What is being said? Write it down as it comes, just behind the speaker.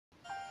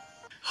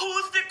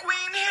Who's the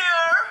queen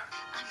here?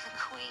 I'm the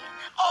queen.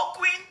 Oh,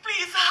 queen,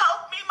 please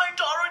help me. My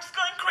daughter is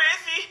going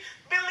crazy.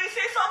 Billy,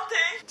 say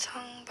something.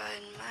 Tongue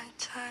bite my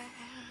time.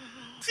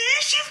 See,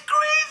 she's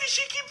crazy.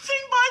 She keeps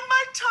saying bite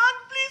my tongue.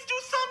 Please do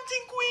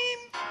something, queen.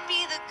 Be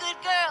the good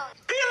girl.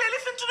 Billy,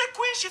 listen to the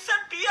queen. She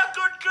said be a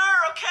good girl,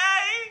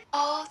 okay?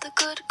 All the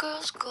good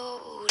girls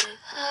go to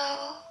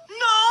hell.